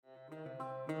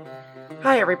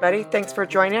Hi, everybody. Thanks for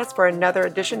joining us for another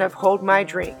edition of Hold My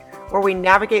Drink, where we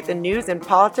navigate the news and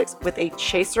politics with a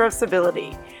chaser of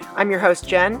civility. I'm your host,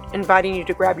 Jen, inviting you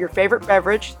to grab your favorite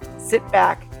beverage, sit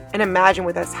back, and imagine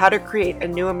with us how to create a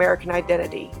new American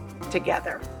identity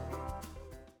together.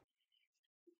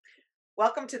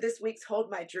 Welcome to this week's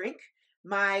Hold My Drink.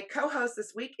 My co-host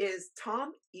this week is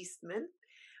Tom Eastman.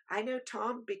 I know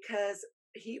Tom because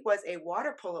he was a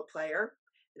water polo player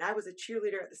and I was a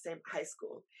cheerleader at the same high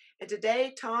school. And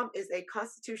today, Tom is a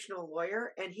constitutional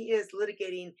lawyer and he is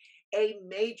litigating a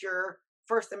major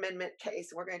First Amendment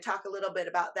case. And we're going to talk a little bit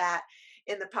about that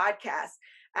in the podcast.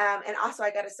 And also,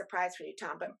 I got a surprise for you,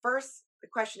 Tom. But first, the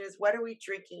question is, what are we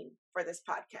drinking for this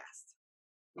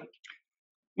podcast?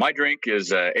 My drink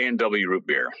is A&W root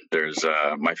beer. There's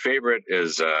my favorite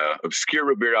is obscure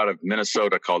root beer out of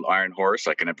Minnesota called Iron Horse.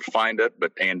 I can never find it,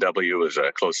 but A&W is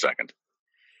a close second.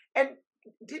 And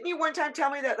didn't you one time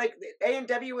tell me that like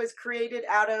A&W was created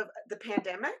out of the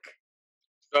pandemic?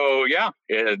 So yeah,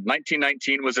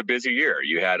 1919 was a busy year.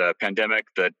 You had a pandemic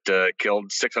that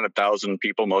killed 600,000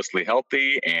 people, mostly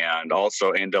healthy, and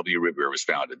also A&W root beer was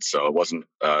founded. So it wasn't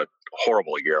a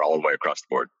horrible year all the way across the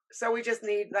board. So we just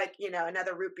need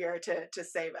another root beer to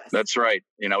save us. That's right.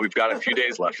 We've got a few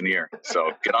days left in the year.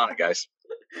 So get on it, guys.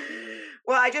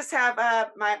 Well, I just have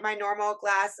my normal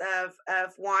glass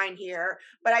of wine here,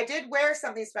 but I did wear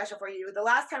something special for you. The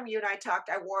last time you and I talked,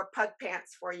 I wore pug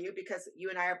pants for you because you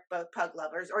and I are both pug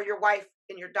lovers, or your wife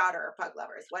and your daughter are pug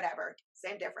lovers, whatever,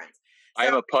 same difference. So, I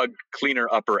am a pug cleaner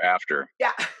upper after.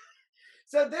 Yeah.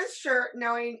 So this shirt,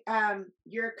 knowing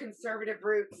your conservative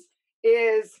roots,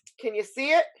 is, can you see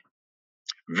it?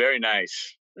 Very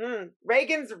nice.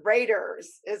 Reagan's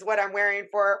Raiders is what I'm wearing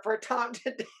for Tom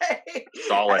today.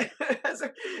 Solid.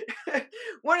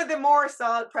 One of the more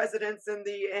solid presidents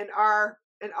in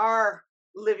our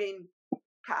living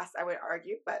past, I would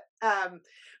argue. But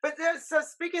so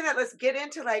speaking of that, let's get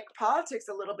into like politics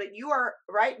a little bit. You are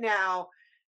right now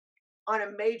on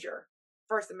a major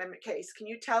First Amendment case. Can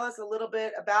you tell us a little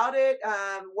bit about it?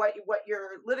 What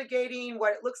you're litigating,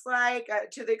 what it looks like,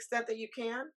 to the extent that you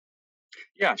can?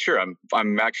 Yeah, sure.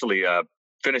 I'm actually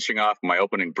finishing off my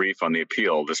opening brief on the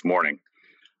appeal this morning.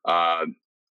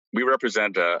 We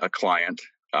represent a client,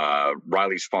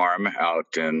 Riley's Farm, out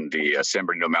in the San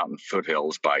Bernardino Mountain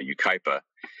foothills by Yucaipa.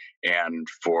 And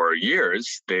for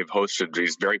years, they've hosted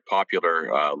these very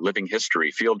popular living history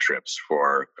field trips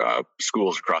for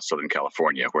schools across Southern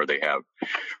California, where they have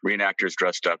reenactors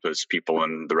dressed up as people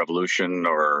in the Revolution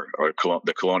or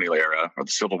the colonial era or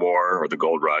the Civil War or the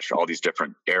Gold Rush, all these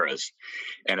different eras.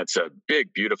 And it's a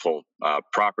big, beautiful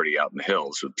property out in the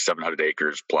hills with 700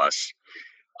 acres plus.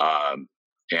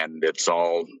 And it's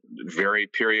all very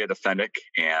period authentic,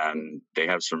 and they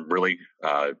have some really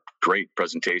great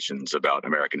presentations about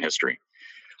American history.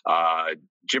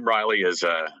 Jim Riley is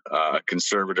a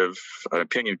conservative,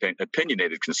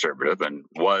 opinionated conservative, and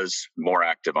was more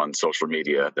active on social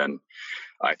media than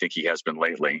I think he has been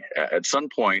lately. At some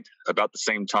point, about the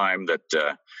same time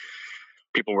that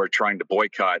people were trying to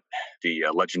boycott the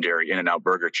legendary In-N-Out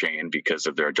burger chain because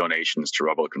of their donations to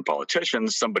Republican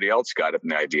politicians, somebody else got it in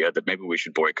the idea that maybe we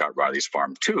should boycott Riley's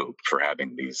Farm too for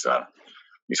having these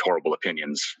horrible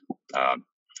opinions.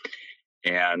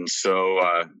 And so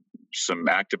some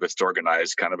activists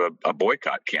organized kind of a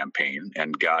boycott campaign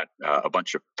and got a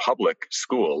bunch of public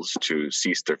schools to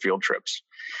cease their field trips.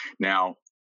 Now,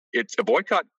 a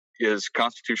boycott is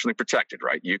constitutionally protected,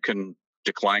 right? You can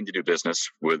decline to do business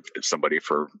with somebody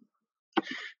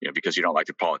because you don't like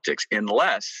their politics,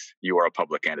 unless you are a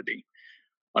public entity.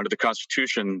 Under the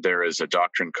Constitution, there is a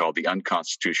doctrine called the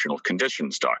unconstitutional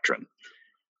conditions doctrine.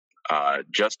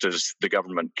 Just as the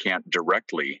government can't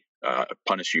directly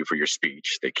punish you for your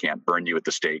speech, they can't burn you at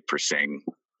the stake for saying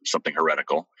something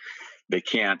heretical, they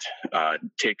can't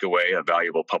take away a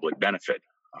valuable public benefit,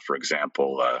 for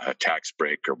example, a tax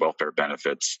break or welfare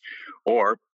benefits,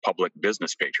 or public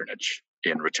business patronage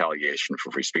in retaliation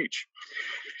for free speech.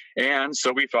 And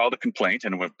so we filed a complaint,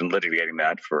 and we've been litigating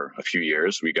that for a few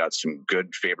years. We got some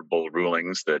good, favorable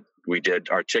rulings that we did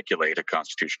articulate a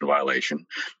constitutional violation.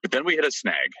 But then we hit a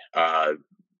snag.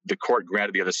 The court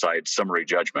granted the other side summary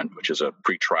judgment, which is a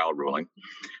pretrial ruling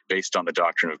based on the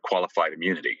doctrine of qualified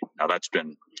immunity. Now, that's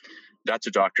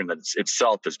a doctrine that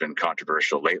itself has been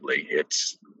controversial lately.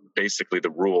 It's basically the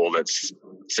rule that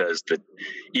says that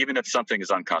even if something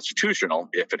is unconstitutional,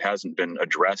 if it hasn't been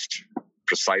addressed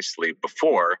precisely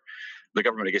before, the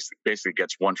government basically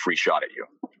gets one free shot at you.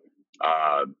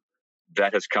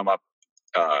 That has come up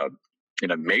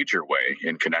in a major way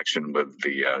in connection with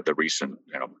the recent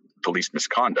police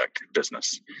misconduct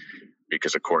business.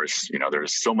 because of course,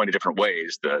 there's so many different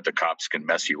ways the cops can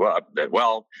mess you up that,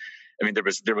 well, I mean,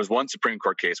 there was one Supreme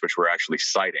Court case which we're actually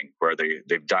citing where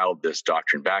they've dialed this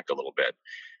doctrine back a little bit.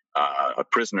 A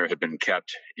prisoner had been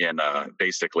kept in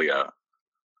basically a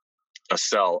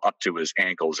cell up to his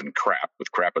ankles in crap,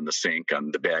 with crap in the sink,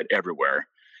 on the bed, everywhere.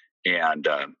 And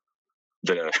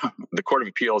the the Court of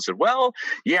Appeals said, well,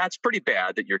 yeah, it's pretty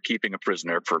bad that you're keeping a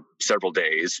prisoner for several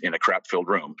days in a crap-filled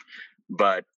room,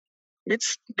 but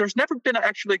there's never been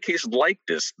actually a case like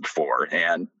this before,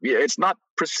 and it's not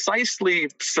precisely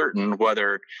certain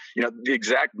whether the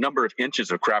exact number of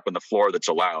inches of crap on the floor that's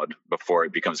allowed before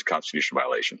it becomes a constitutional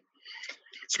violation.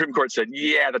 Supreme Court said,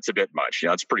 yeah, that's a bit much.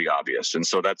 It's pretty obvious, and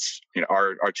so that's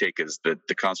our take is that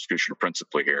the constitutional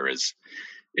principle here is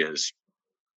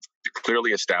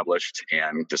clearly established,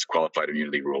 and this qualified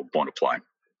immunity rule won't apply.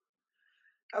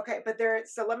 Okay, but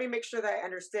so let me make sure that I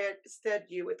understood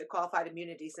you with the qualified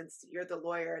immunity, since you're the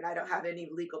lawyer and I don't have any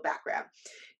legal background,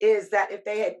 is that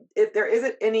if there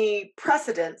isn't any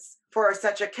precedence for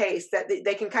such a case, that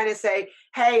they can kind of say,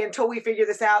 hey, until we figure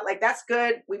this out, like, that's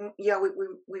good. We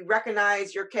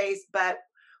recognize your case, but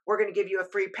we're going to give you a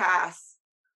free pass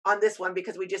on this one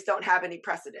because we just don't have any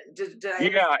precedent.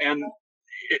 Yeah, and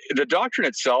the doctrine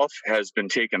itself has been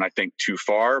taken, I think, too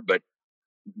far, but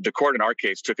the court in our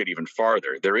case took it even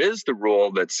farther. There is the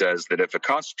rule that says that if a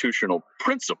constitutional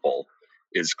principle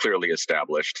is clearly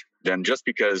established, then just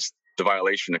because the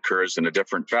violation occurs in a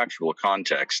different factual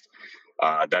context,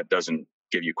 that doesn't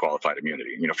give you qualified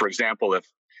immunity. For example, if,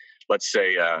 let's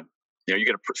say, you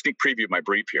get a sneak preview of my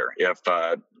brief here.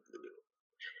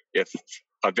 If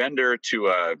a vendor to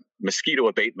a mosquito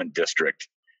abatement district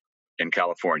in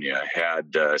California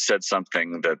had said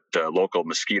something that local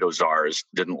mosquito czars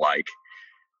didn't like,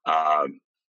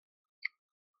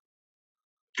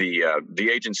 the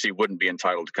agency wouldn't be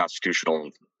entitled to constitutional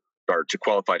or to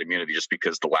qualified immunity just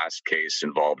because the last case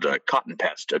involved a cotton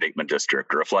pest abatement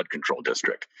district or a flood control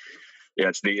district.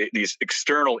 It's these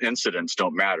external incidents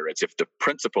don't matter. It's if the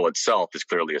principle itself is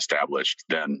clearly established,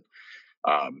 then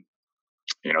then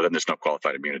there's no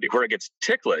qualified immunity. Where it gets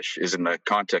ticklish is in the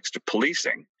context of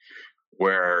policing,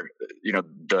 where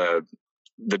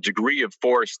the degree of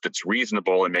force that's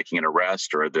reasonable in making an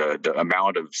arrest, or the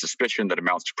amount of suspicion that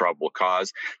amounts to probable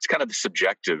cause, it's kind of the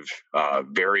subjective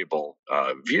variable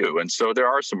view. And so there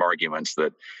are some arguments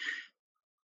that,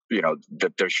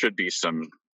 that there should be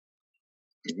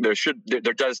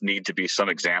there does need to be some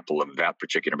example of that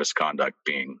particular misconduct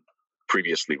being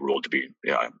previously ruled to be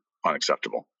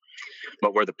unacceptable.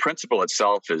 But where the principle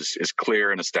itself is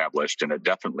clear and established, and it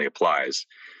definitely applies,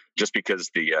 just because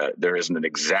there isn't an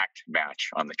exact match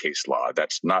on the case law,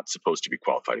 that's not supposed to be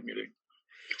qualified immunity.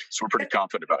 So we're pretty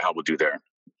confident about how we'll do there.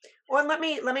 Well, let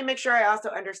me make sure I also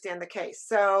understand the case.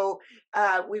 So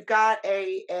we've got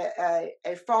a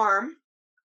farm,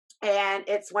 and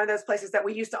it's one of those places that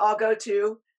we used to all go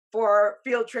to for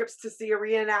field trips to see a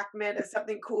reenactment of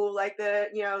something cool like the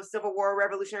Civil War,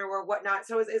 Revolutionary War, whatnot.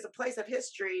 So it's a place of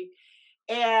history,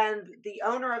 and the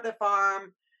owner of the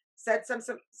farm said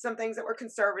some things that were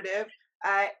conservative,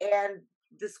 and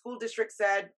the school district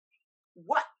said,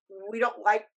 what? We don't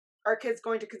like our kids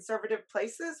going to conservative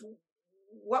places?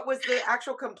 What was the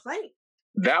actual complaint?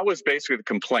 That was basically the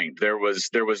complaint. There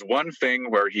was one thing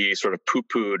where he sort of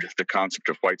poo-pooed the concept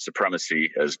of white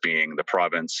supremacy as being the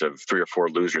province of 3 or 4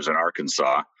 losers in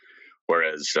Arkansas,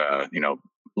 whereas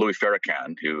Louis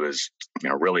Farrakhan, who is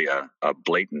really a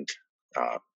blatant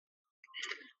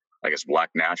black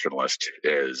nationalist,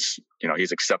 is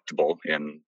he's acceptable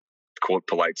in quote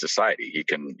polite society. He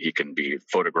can be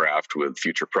photographed with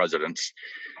future presidents.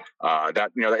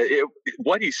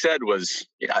 What he said was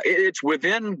it's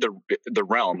within the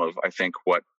realm of, I think,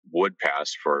 what would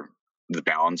pass for the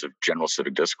bounds of general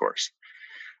civic discourse.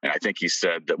 And I think he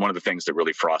said that one of the things that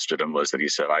really frosted him was that he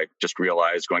said, I just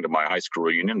realized going to my high school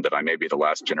reunion that I may be the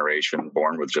last generation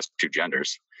born with just 2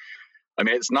 genders. I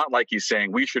mean, it's not like he's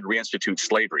saying we should reinstitute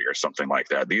slavery or something like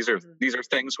that. These are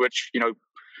things which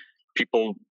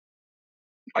people,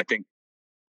 I think,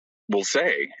 will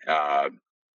say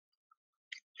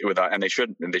without, and they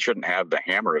shouldn't have the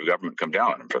hammer of government come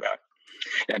down on them for that.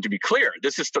 And to be clear,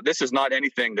 this is not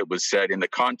anything that was said in the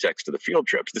context of the field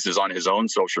trips. This is on his own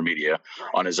social media,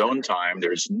 on his own time.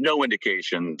 There's no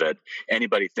indication that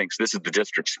anybody thinks this is the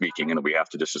district speaking and that we have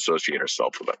to disassociate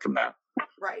ourselves from that.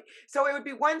 Right. So it would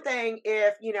be one thing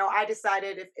if, I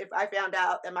decided if I found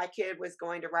out that my kid was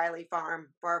going to Riley Farm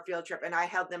for a field trip and I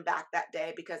held them back that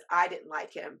day because I didn't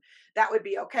like him, that would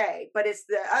be okay. But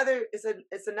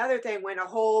it's another thing when a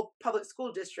whole public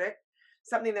school district,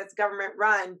 something that's government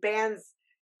run, bans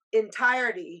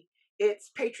entirety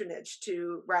it's patronage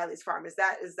to Riley's Farm. Is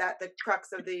that the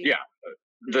crux of the? Yeah.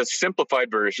 The simplified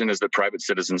version is that private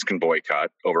citizens can boycott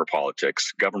over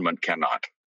politics. Government cannot.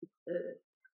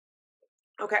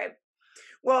 Okay.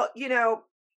 Well,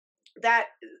 that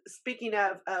speaking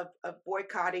of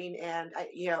boycotting and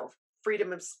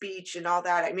freedom of speech and all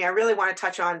that. I mean, I really want to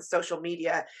touch on social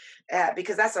media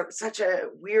because that's such a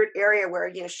weird area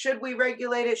where should we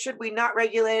regulate it? Should we not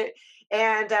regulate it?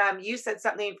 And you said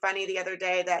something funny the other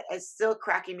day that is still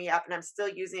cracking me up, and I'm still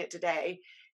using it today.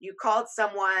 You called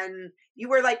someone. You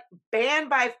were like banned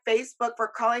by Facebook for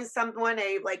calling someone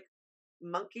a like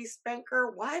monkey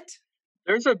spanker. What?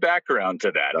 There's a background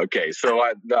to that. Okay, so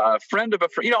a friend of a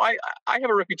friend, I have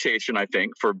a reputation, I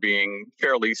think, for being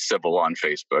fairly civil on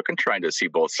Facebook and trying to see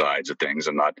both sides of things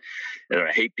and not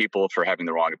hate people for having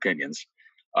the wrong opinions.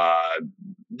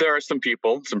 There are some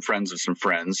people, some friends of some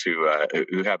friends who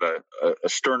have a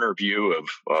sterner view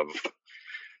of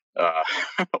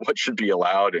what should be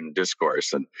allowed in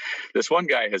discourse. And this one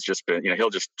guy has just been, he'll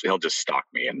just stalk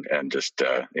me and just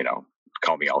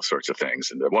call me all sorts of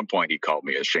things. And at one point he called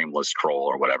me a shameless troll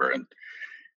or whatever.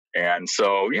 And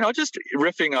so, just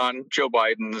riffing on Joe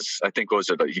Biden's, I think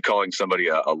he calling somebody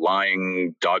a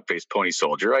lying dog-faced pony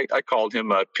soldier. I called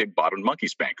him a pig-bottomed monkey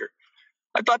spanker.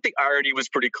 I thought the irony was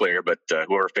pretty clear, but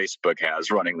whoever Facebook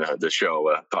has running the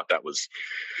show thought that was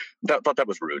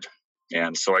rude.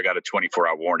 And so I got a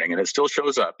 24-hour warning, and it still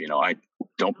shows up. I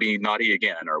don't be naughty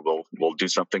again, or we'll do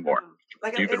something more.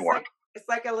 You've been warned. It's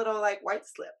like a little white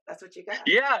slip. That's what you got.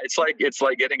 Yeah, it's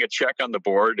like getting a check on the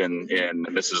board in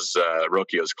Mrs.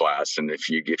 Rocchio's class, and if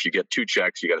you get 2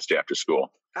 checks, you got to stay after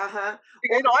school. Uh-huh.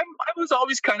 I was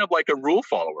always kind of like a rule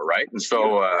follower, right? And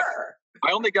so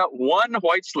I only got 1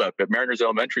 white slip at Mariners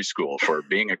Elementary School for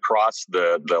being across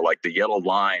the yellow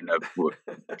line of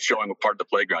showing what part of the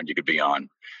playground you could be on.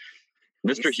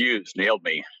 Mr. Hughes nailed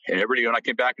me, and everybody when I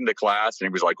came back into class, and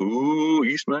he was like, "Ooh,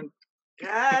 Eastman."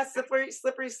 Ah, slippery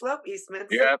slope, Eastman.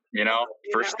 Yeah,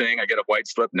 first thing I get a white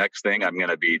slip. Next thing I'm going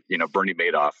to be, Bernie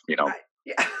Madoff. Yeah.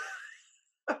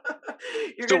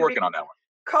 You're still working on that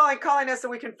one. Calling us so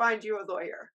we can find you a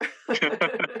lawyer.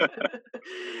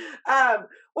 Well,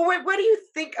 what do you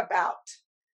think about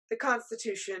the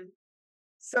Constitution,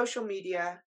 social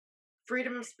media,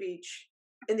 freedom of speech,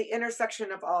 and the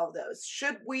intersection of all of those?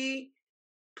 Should we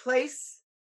place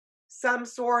some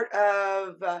sort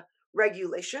of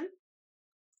regulation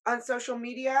on social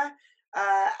media?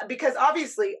 Because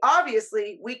obviously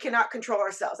we cannot control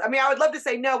ourselves. I mean, I would love to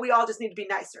say, no, we all just need to be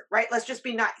nicer, right? Let's just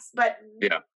be nice. But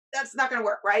yeah, that's not going to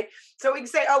work, right? So we can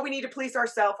say, oh, we need to police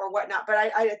ourselves or whatnot.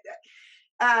 But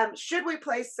should we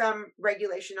place some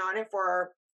regulation on it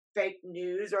for fake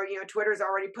news? Or, Twitter's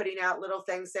already putting out little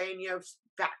things saying,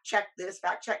 fact check this,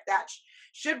 fact check that.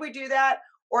 Should we do that?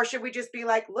 Or should we just be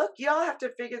like, look, y'all have to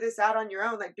figure this out on your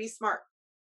own, be smart?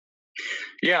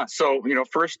 Yeah. So,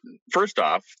 first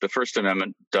off, the First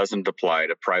Amendment doesn't apply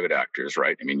to private actors,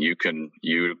 right? I mean, you can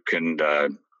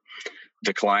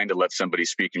decline to let somebody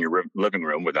speak in your living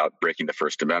room without breaking the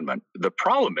First Amendment. The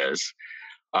problem is,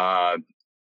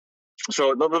 so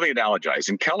let me analogize.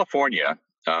 In California,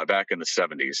 back in the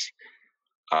 70s,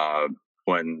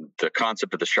 when the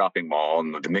concept of the shopping mall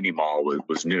and the mini mall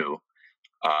was new,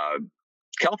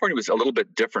 California was a little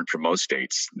bit different from most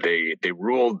states. They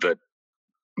ruled that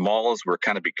malls were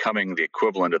kind of becoming the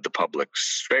equivalent of the public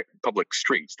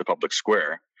streets, the public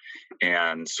square,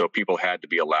 and so people had to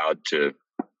be allowed to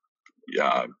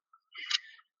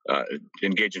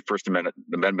engage in First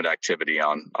Amendment activity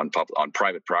on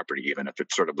private property, even if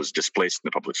it sort of was displaced in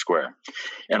the public square.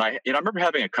 And I remember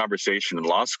having a conversation in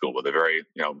law school with a very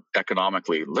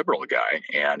economically liberal guy,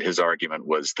 and his argument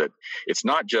was that it's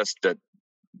not just that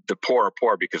the poor are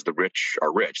poor because the rich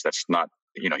are rich. That's not,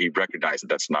 he recognized that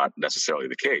that's not necessarily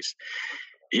the case.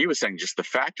 He was saying just the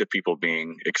fact of people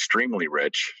being extremely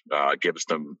rich gives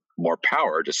them more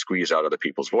power to squeeze out other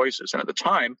people's voices. And at the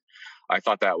time, I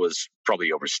thought that was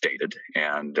probably overstated.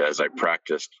 And as I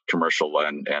practiced commercial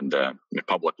and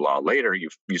public law later, you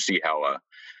see how a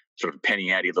sort of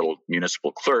penny ante little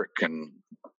municipal clerk can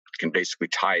basically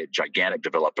tie a gigantic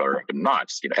developer up in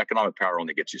knots. Economic power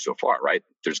only gets you so far, right?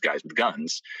 There's guys with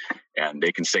guns, and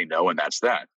they can say no, and that's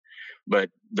that. But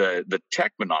the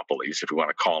tech monopolies, if we want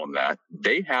to call them that,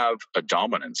 they have a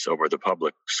dominance over the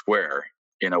public square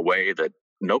in a way that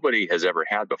nobody has ever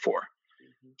had before.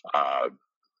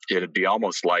 It'd be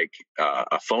almost like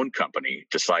a phone company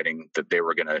deciding that they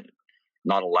were going to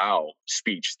not allow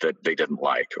speech that they didn't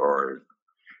like, or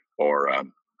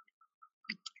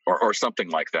something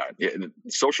like that.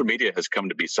 Social media has come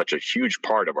to be such a huge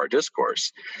part of our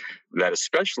discourse that,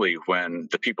 especially when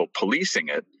the people policing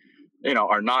it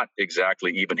are not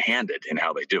exactly even handed in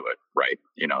how they do it, right?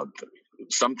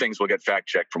 Some things will get fact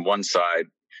checked from one side,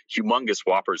 humongous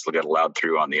whoppers will get allowed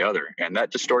through on the other, and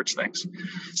that distorts things.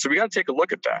 So we got to take a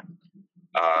look at that.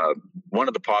 One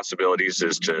of the possibilities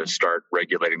is to start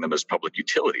regulating them as public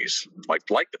utilities, like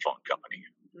the phone company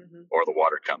or the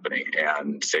water company,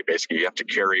 and say basically you have to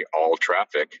carry all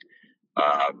traffic,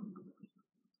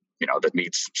 that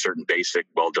meets certain basic,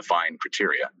 well-defined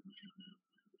criteria.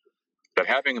 But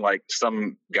having like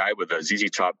some guy with a ZZ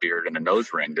Top beard and a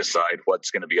nose ring decide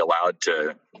what's going to be allowed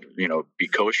to, be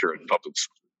kosher in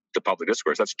the public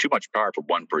discourse, that's too much power for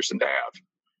one person to have.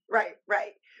 Right.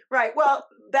 Well,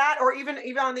 that, or even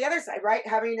on the other side, right?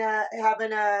 Having a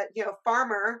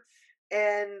farmer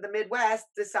in the Midwest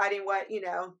deciding what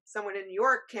someone in New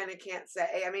York can and can't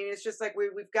say. I mean, it's just like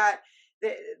we've got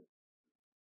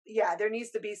there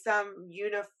needs to be some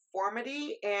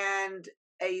uniformity and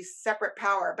a separate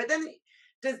power. But then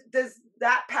does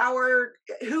that power,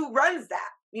 who runs that?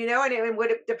 And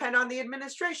would it depend on the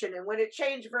administration, and would it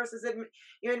change versus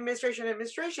administration?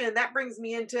 And that brings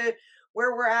me into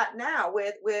where we're at now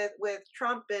with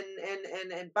Trump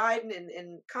and Biden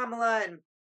and Kamala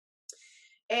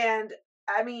and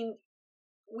I mean,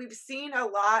 we've seen a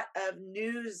lot of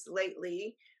news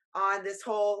lately on this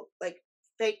whole like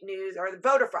fake news or the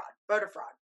voter fraud.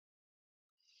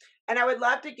 And I would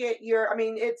love to get your, I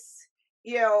mean, it's,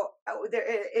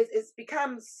 it's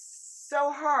become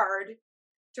so hard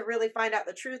to really find out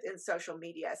the truth in social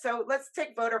media. So let's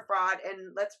take voter fraud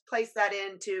and let's place that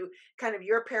into kind of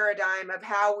your paradigm of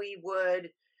how we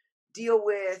would deal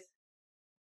with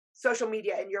social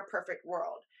media in your perfect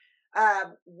world.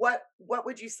 What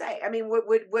would you say? I mean,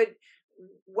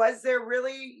 was there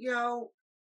really,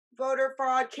 voter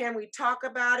fraud? Can we talk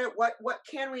about it? What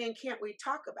can we and can't we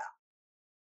talk about?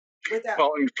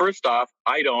 Well, first off,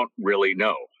 I don't really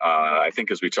know. I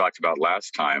think as we talked about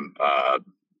last time,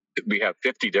 we have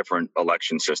 50 different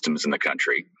election systems in the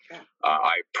country. Yeah.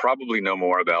 I probably know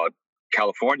more about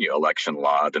California election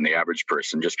law than the average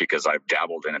person, just because I've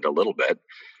dabbled in it a little bit.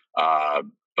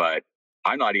 But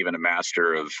I'm not even a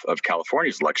master of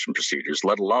California's election procedures,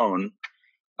 let alone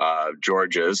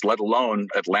Georgia's, let alone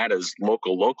Atlanta's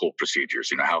local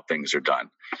procedures, how things are done.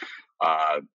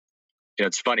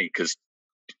 It's funny because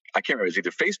I can't remember, it was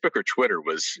either Facebook or Twitter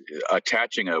was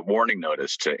attaching a warning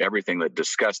notice to everything that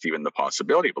discussed even the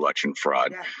possibility of election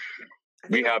fraud. Yeah.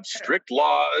 We have strict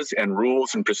laws and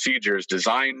rules and procedures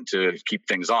designed to keep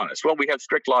things honest. Well, we have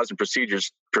strict laws and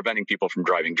procedures preventing people from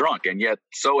driving drunk, and yet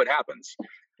so it happens.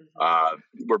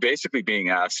 We're basically being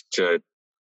asked to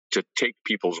take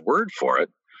people's word for it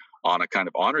on a kind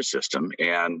of honor system,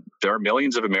 and there are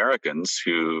millions of Americans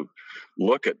who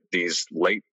look at these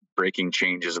late breaking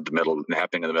changes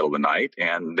happening in the middle of the night,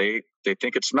 and they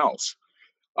think it smells.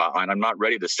 And I'm not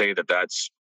ready to say that that's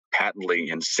patently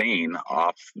insane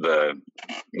off the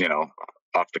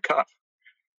cuff.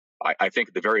 I think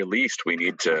at the very least we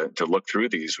need to look through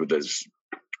these with as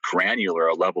granular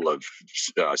a level of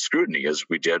scrutiny as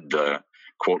we did the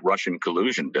quote Russian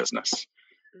collusion business.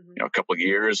 A couple of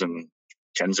years and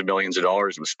tens of millions of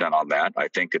dollars was spent on that. I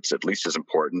think it's at least as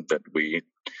important that we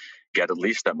get at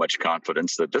least that much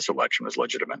confidence that this election was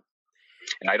legitimate.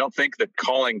 And I don't think that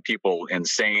calling people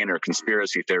insane or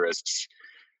conspiracy theorists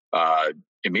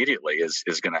immediately is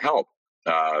going to help.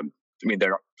 I mean,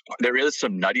 there is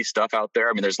some nutty stuff out there.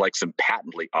 I mean, there's like some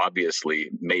patently, obviously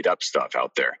made up stuff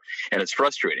out there, and it's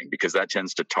frustrating because that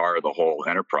tends to tar the whole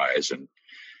enterprise.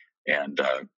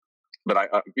 But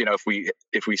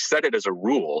if we set it as a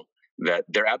rule that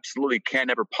there absolutely can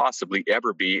never possibly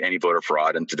ever be any voter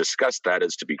fraud, and to discuss that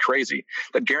is to be crazy,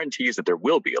 that guarantees that there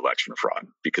will be election fraud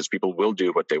because people will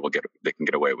do what they can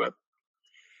get away with.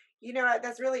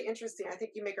 That's really interesting. I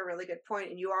think you make a really good point,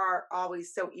 and you are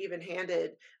always so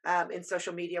even-handed in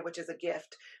social media, which is a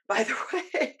gift, by the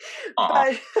way.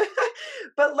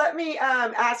 But let me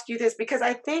ask you this, because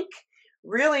I think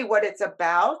really what it's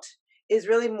about is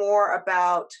really more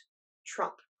about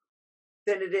Trump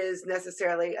than it is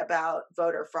necessarily about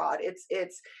voter fraud. It's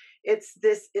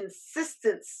this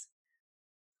insistence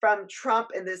from Trump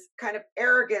and this kind of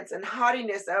arrogance and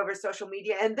haughtiness over social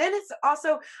media. And then it's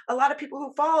also a lot of people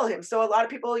who follow him. So a lot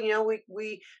of people,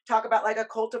 we talk about like a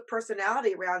cult of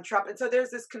personality around Trump. And so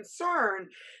there's this concern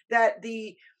that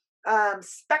the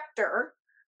specter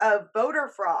of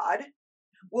voter fraud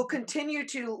will continue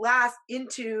to last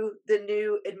into the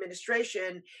new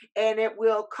administration, and it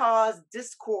will cause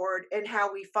discord in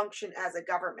how we function as a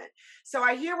government. So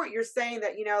I hear what you're saying,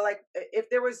 that, like if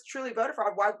there was truly voter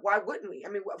fraud, why wouldn't we? I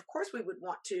mean, of course we would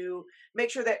want to make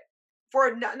sure that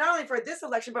for not only for this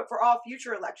election, but for all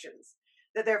future elections,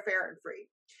 that they're fair and free.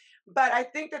 But I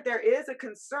think that there is a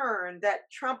concern that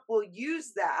Trump will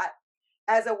use that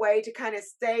as a way to kind of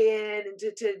stay in and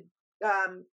to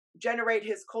generate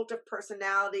his cult of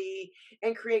personality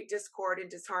and create discord and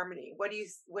disharmony. What do you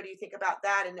think about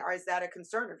that? And or is that a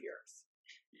concern of yours?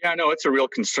 Yeah, no, it's a real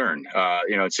concern.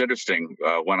 It's interesting.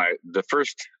 The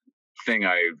first thing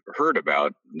I heard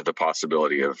about the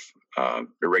possibility of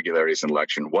irregularities in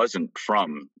election wasn't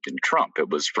from Trump. It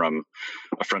was from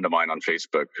a friend of mine on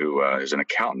Facebook who is an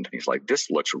accountant. He's like, "This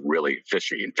looks really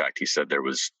fishy." In fact, he said there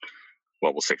was,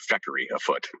 well, we'll say feckery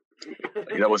afoot.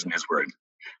 That wasn't his word.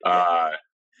 Uh,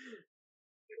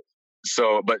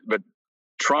 but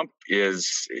Trump he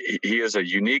is a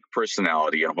unique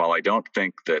personality, and while I don't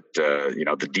think that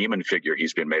the demon figure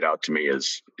he's been made out to me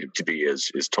is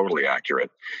totally accurate,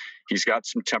 he's got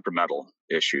some temperamental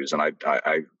issues, and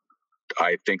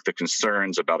I think the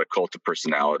concerns about a cult of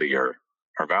personality are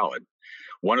valid.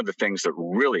 One of the things that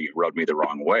really rubbed me the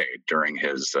wrong way during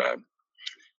his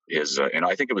and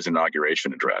I think it was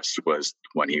inauguration address, was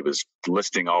when he was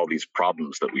listing all these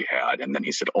problems that we had, and then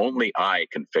he said, "Only I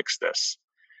can fix this."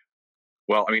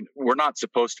 Well, I mean, we're not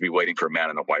supposed to be waiting for a man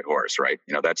on a white horse, right?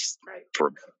 That's Right.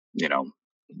 for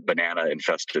banana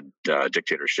infested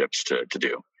dictatorships to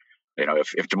do.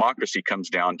 If democracy comes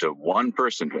down to one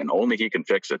person and only he can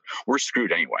fix it, we're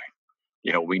screwed anyway.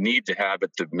 We need to have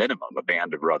at the minimum a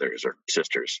band of brothers or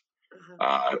sisters.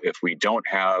 If we don't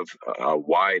have a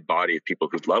wide body of people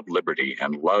who love liberty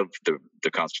and love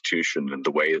the Constitution and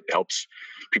the way it helps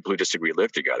people who disagree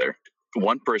live together,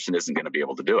 one person isn't going to be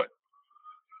able to do it.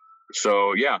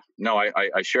 So yeah, no,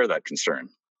 I share that concern.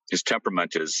 His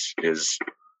temperament is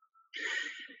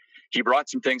he brought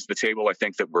some things to the table, I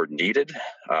think, that were needed,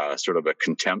 sort of a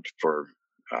contempt for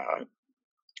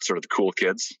sort of the cool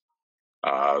kids.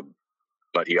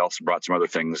 But he also brought some other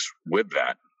things with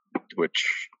that,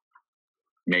 which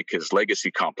make his legacy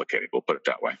complicated. We'll put it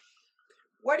that way.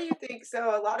 What do you think?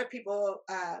 So a lot of people,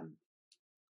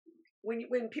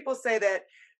 when people say that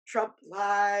Trump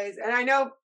lies, and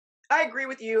I agree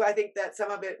with you. I think that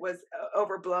some of it was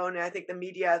overblown. And I think the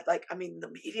media, the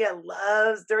media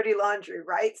loves dirty laundry,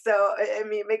 right? So, I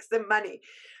mean, it makes them money.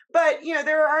 But,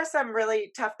 there are some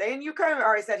really tough things. And you kind of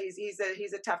already said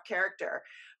he's a tough character.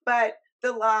 But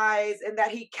the lies, and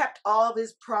that he kept all of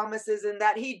his promises, and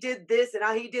that he did this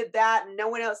and he did that and no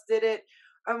one else did it.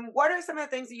 What are some of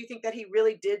the things that you think that he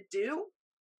really did do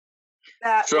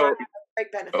that were a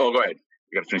great benefit? Oh, go ahead.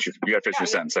 You got to finish your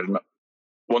sentence. I didn't know.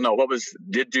 Well, no. What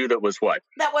did do that was what?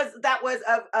 That was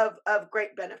of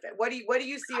great benefit. What do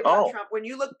you see about Trump when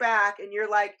you look back and you're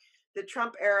like, the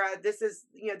Trump era? This is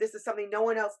something no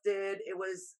one else did. It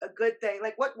was a good thing.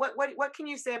 Like what can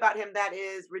you say about him that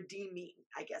is redeeming?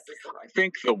 I guess is the word. I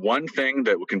think the one thing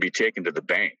that can be taken to the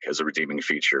bank as a redeeming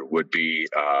feature would be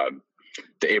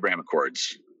the Abraham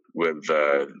Accords with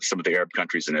some of the Arab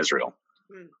countries in Israel.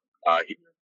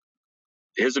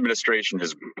 His administration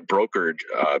has brokered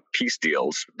peace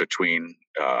deals between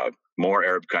more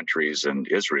Arab countries and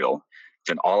Israel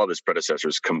than all of his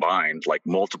predecessors combined, like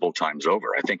multiple times over.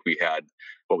 I think we had,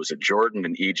 Jordan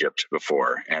and Egypt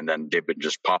before, and then they've been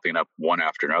just popping up one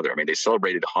after another. I mean, they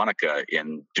celebrated Hanukkah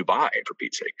in Dubai, for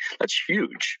Pete's sake. That's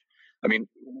huge. I mean,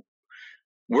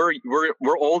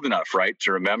 we're old enough, right,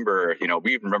 to remember.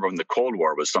 We even remember when the Cold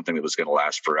War was something that was going to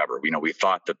last forever. We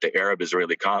thought that the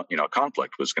Arab-Israeli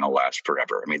conflict was going to last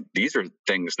forever. I mean, these are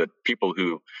things that people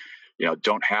who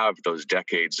don't have those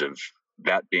decades of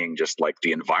that being just like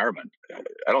the environment.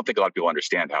 I don't think a lot of people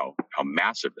understand how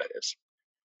massive that is.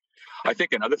 I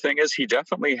think another thing is he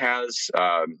definitely has.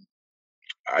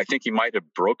 I think he might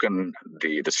have broken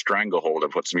the stranglehold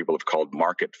of what some people have called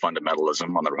market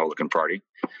fundamentalism on the Republican Party.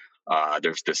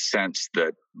 There's this sense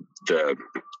that the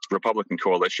Republican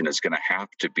coalition is going to have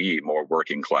to be more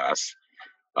working class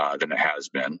than it has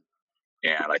been.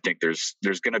 And I think there's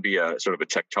going to be a sort of a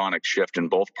tectonic shift in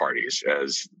both parties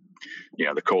as,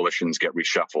 the coalitions get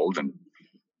reshuffled. And,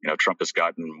 Trump has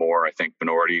gotten more, I think,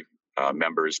 minority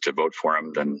members to vote for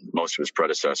him than most of his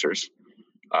predecessors.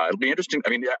 It'll be interesting. I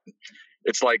mean,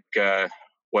 it's like,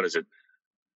 what is it?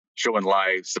 Zhou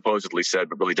Enlai supposedly said,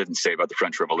 but really didn't say about the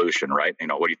French Revolution, right?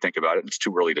 What do you think about it? It's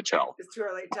too early to tell. It's too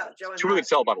early to tell. It's too early to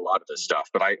tell about a lot of this stuff.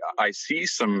 But I see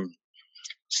some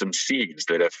seeds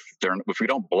that if we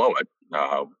don't blow it,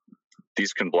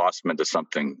 these can blossom into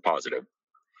something positive.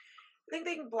 I think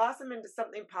they can blossom into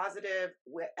something positive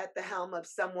at the helm of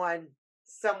someone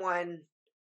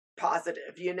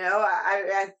positive.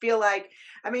 I feel like,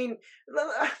 I mean,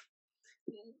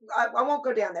 I won't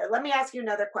go down there. Let me ask you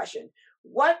another question.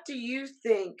 What do you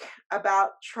think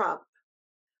about Trump?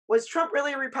 Was Trump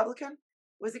really a Republican?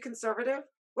 Was he conservative?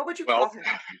 What would you call him?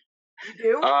 You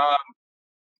do?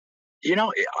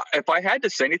 If I had to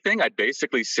say anything, I'd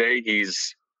basically say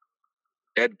he's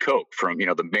Ed Koch from,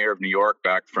 the mayor of New York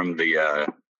back from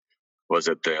was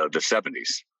it the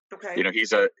 70s. Okay.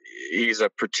 He's a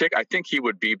I think he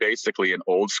would be basically an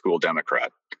old school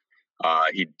Democrat.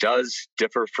 He does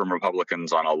differ from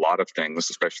Republicans on a lot of things,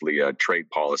 especially trade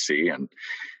policy, and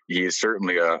he is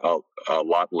certainly a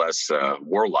lot less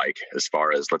warlike as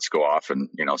far as let's go off and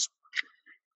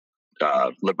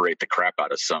liberate the crap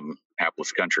out of some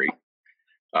hapless country.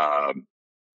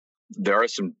 There are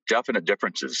some definite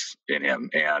differences in him,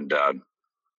 and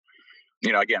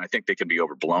again, I think they can be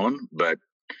overblown, but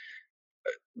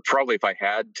probably if I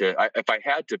had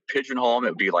to pigeonhole him, it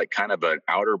would be like kind of an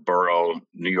outer borough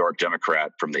New York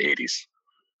Democrat from the 80s.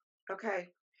 Okay.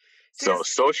 So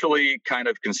socially kind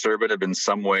of conservative in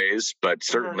some ways, but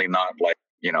certainly not like,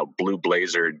 blue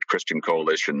blazered Christian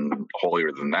Coalition,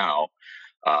 holier than thou,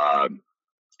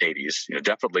 80s.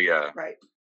 Definitely right.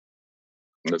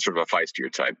 Sort of a feistier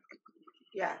type.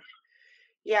 Yeah.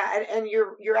 Yeah, and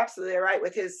you're absolutely right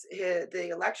with the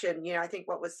election. I think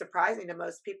what was surprising to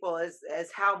most people is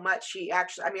how much he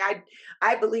actually. I mean,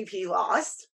 I believe he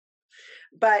lost,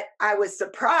 but I was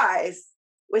surprised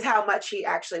with how much he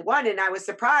actually won, and I was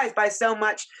surprised by so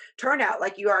much turnout,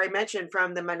 like you already mentioned,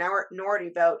 from the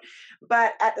minority vote.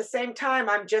 But at the same time,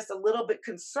 I'm just a little bit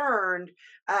concerned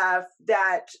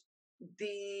that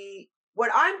what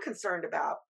I'm concerned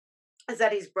about is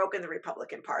that he's broken the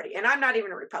Republican Party. And I'm not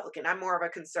even a Republican. I'm more of a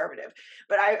conservative.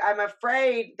 But I'm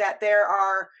afraid that there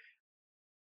are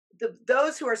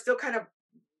those who are still kind of,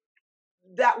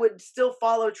 that would still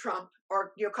follow Trump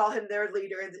or call him their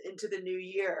leader into the new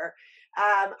year.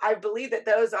 I believe that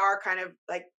those are kind of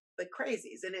like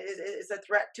crazies, and it's a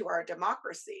threat to our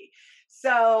democracy.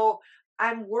 So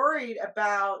I'm worried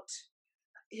about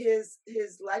his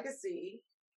legacy,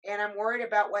 and I'm worried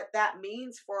about what that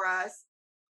means for us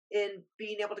in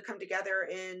being able to come together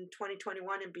in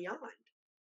 2021 and beyond.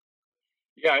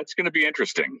 Yeah, it's going to be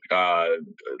interesting.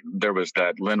 There was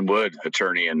that Lynn Wood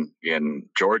attorney in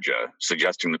Georgia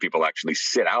suggesting that people actually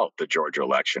sit out the Georgia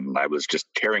election. I was just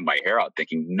tearing my hair out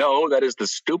thinking, no, that is the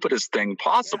stupidest thing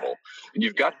possible. Yeah. And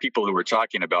you've got people who were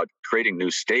talking about creating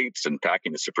new states and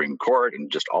packing the Supreme Court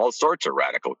and just all sorts of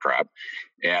radical crap.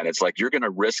 And it's like, you're going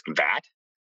to risk that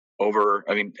over,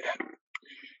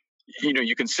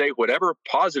 you can say whatever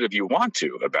positive you want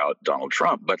to about Donald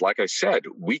Trump, but like I said,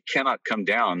 we cannot come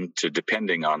down to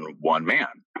depending on one man.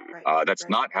 Right, that's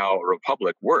not how a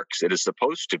republic works. It is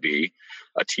supposed to be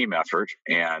a team effort,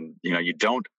 and you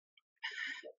don't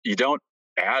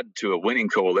add to a winning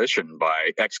coalition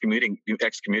by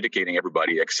excommunicating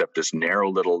everybody except this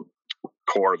narrow little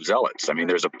core of zealots. I mean,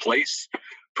 there's a place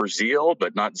for zeal,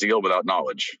 but not zeal without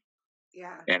knowledge.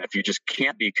 Yeah. And if you just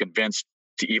can't be convinced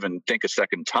to even think a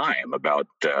second time about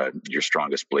your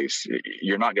strongest beliefs,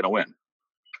 you're not going to win.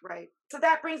 Right. So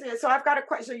that brings me. So I've got a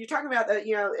question. So you're talking about that.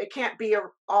 It can't be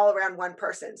all around one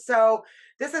person. So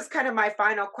this is kind of my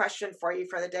final question for you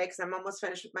for the day, because I'm almost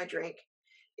finished with my drink.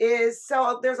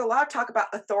 So there's a lot of talk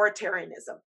about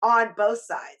authoritarianism on both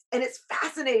sides, and it's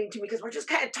fascinating to me because we're just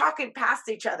kind of talking past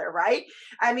each other, right?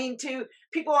 I mean, to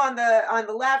people on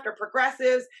the left or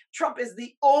progressives, Trump is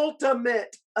the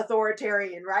ultimate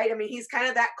authoritarian, right? I mean, he's kind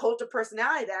of that cult of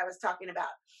personality that I was talking about.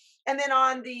 And then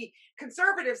on the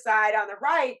conservative side, on the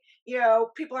right,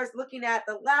 people are looking at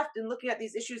the left and looking at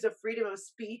these issues of freedom of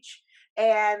speech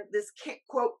and this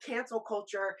quote cancel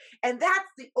culture, and that's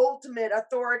the ultimate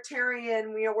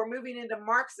authoritarian. We're moving into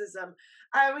Marxism.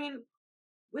 I mean,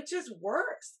 which is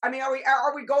worse? I mean,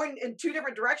 are we going in two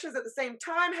different directions at the same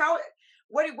time?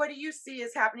 What do you see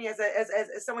as happening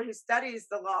as someone who studies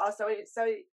the law, so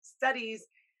studies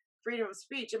freedom of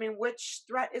speech? I mean, which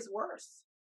threat is worse?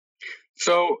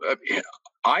 So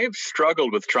I've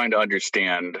struggled with trying to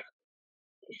understand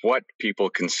what people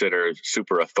consider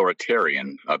super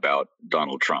authoritarian about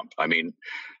Donald Trump. I mean,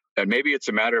 and maybe it's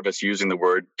a matter of us using the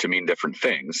word to mean different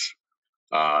things.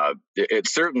 It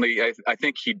certainly, I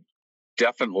think he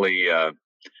definitely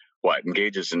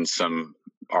engages in some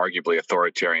arguably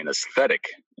authoritarian aesthetic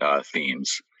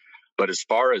themes. But as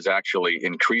far as actually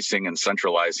increasing and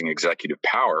centralizing executive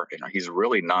power, he's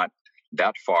really not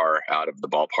that far out of the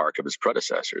ballpark of his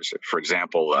predecessors. For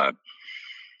example,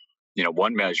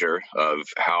 one measure of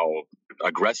how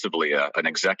aggressively an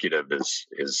executive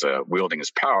is wielding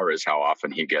his power is how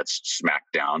often he gets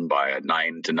smacked down by a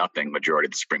 9-0 majority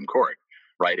of the Supreme Court.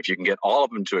 Right? If you can get all of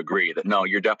them to agree that no,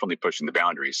 you're definitely pushing the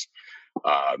boundaries,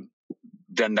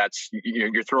 then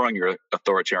you're throwing your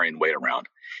authoritarian weight around,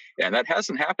 and that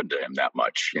hasn't happened to him that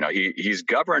much. He's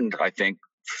governed, I think,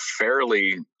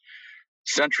 fairly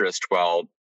centrist while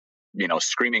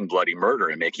screaming bloody murder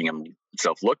and making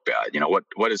himself look bad.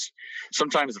 What is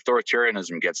sometimes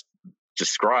authoritarianism gets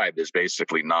described as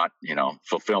basically not,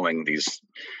 fulfilling these,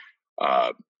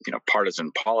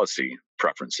 partisan policy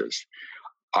preferences.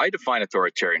 I define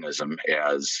authoritarianism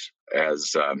as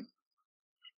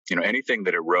anything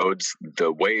that erodes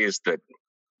the ways that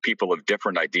people of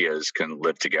different ideas can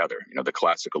live together. The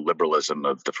classical liberalism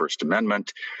of the First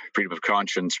Amendment, freedom of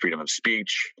conscience, freedom of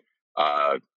speech,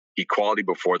 equality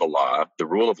before the law, the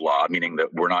rule of law, meaning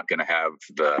that we're not going to have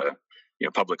the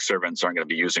public servants aren't going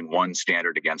to be using one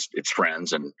standard against its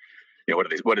friends. And what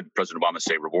did President Obama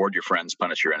say? Reward your friends,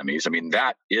 punish your enemies. I mean,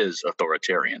 that is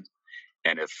authoritarian.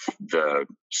 And if the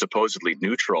supposedly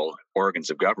neutral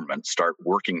organs of government start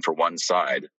working for one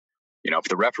side, if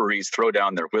the referees throw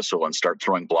down their whistle and start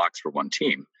throwing blocks for one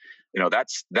team,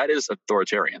 that is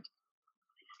authoritarian.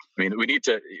 I mean, we need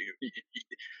to,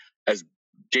 as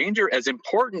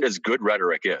important as good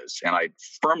rhetoric is, and I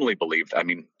firmly believe,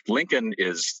 Lincoln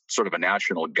is sort of a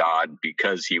national god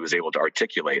because he was able to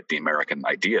articulate the American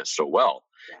idea so well.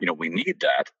 Yeah. We need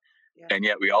that. Yeah. And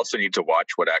yet we also need to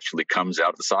watch what actually comes out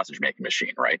of the sausage making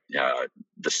machine, right?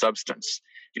 The substance,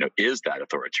 is that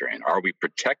authoritarian? Are we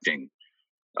protecting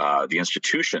the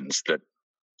institutions that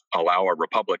allow a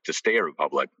republic to stay a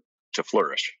republic, to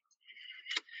flourish?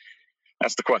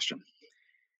 That's the question.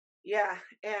 Yeah.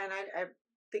 And I'm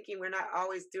thinking we're not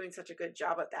always doing such a good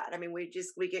job of that. I mean, we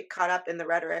get caught up in the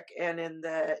rhetoric and in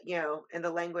the, in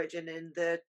the language and in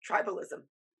the tribalism.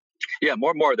 Yeah,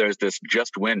 more and more there's this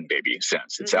just win, baby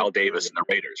sense. It's Al Davis and the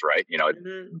Raiders, right?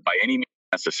 By any means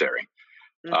necessary.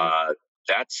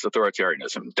 That's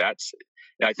authoritarianism.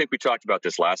 I think we talked about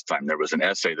this last time. There was an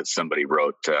essay that somebody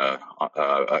wrote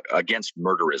against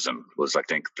murderism was, I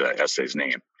think, the essay's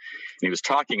name. And he was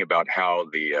talking about how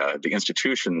the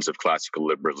institutions of classical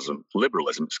liberalism,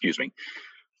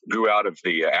 grew out of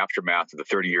the aftermath of the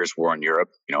 30 Years' War in Europe.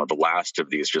 The last of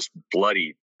these just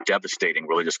bloody, devastating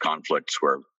religious conflicts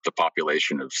where the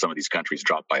population of some of these countries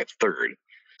dropped by a third.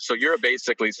 So Europe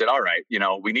basically said, all right,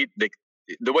 we need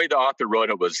the way the author wrote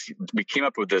it was we came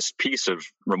up with this piece of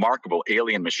remarkable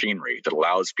alien machinery that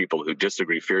allows people who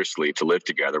disagree fiercely to live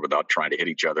together without trying to hit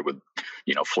each other with,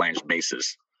 flanged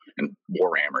maces and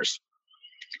war hammers.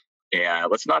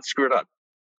 And let's not screw it up.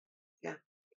 Yeah.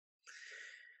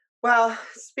 Well,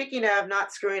 speaking of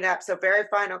not screwing up, so very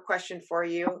final question for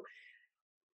you.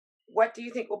 What do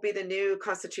you think will be the new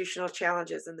constitutional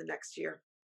challenges in the next year,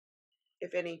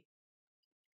 if any?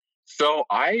 So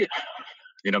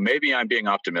maybe I'm being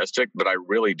optimistic, but I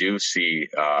really do see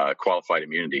qualified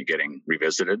immunity getting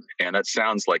revisited. And that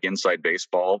sounds like inside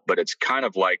baseball, but it's kind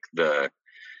of like the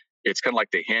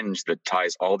hinge that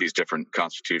ties all these different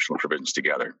constitutional provisions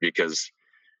together. Because,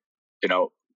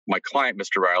 my client,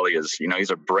 Mr. Riley, is,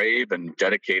 he's a brave and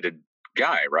dedicated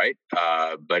guy, right?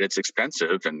 But it's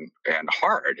expensive and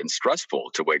hard and stressful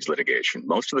to wage litigation.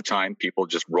 Most of the time, people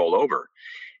just roll over.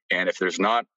 And if there's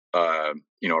not a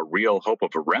real hope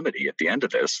of a remedy at the end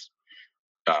of this,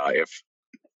 if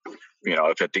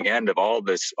at the end of all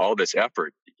this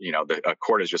effort, a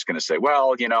court is just going to say,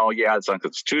 well, yeah, it's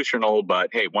unconstitutional, but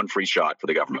hey, one free shot for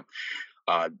the government.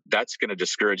 That's going to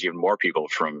discourage even more people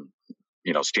from,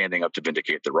 standing up to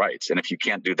vindicate the rights. And if you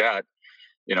can't do that,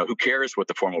 who cares what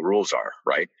the formal rules are,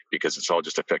 right? Because it's all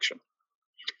just a fiction.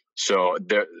 So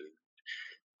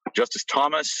Justice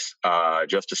Thomas,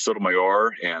 Justice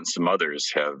Sotomayor, and some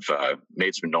others have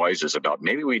made some noises about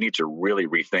maybe we need to really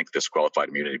rethink this qualified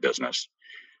immunity business.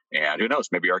 And who knows,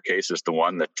 maybe our case is the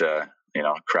one that,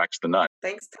 cracks the nut.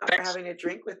 Thanks, Tom, for having a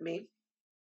drink with me.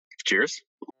 Cheers.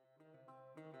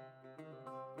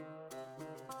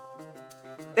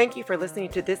 Thank you for listening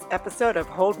to this episode of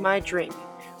Hold My Drink.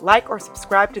 Like or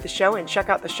subscribe to the show and check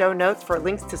out the show notes for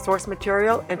links to source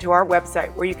material and to our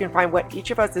website where you can find what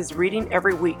each of us is reading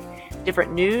every week,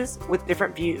 different news with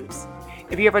different views.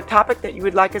 If you have a topic that you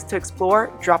would like us to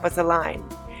explore, drop us a line.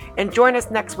 And join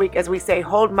us next week as we say,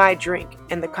 hold my drink,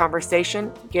 and the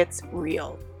conversation gets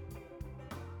real.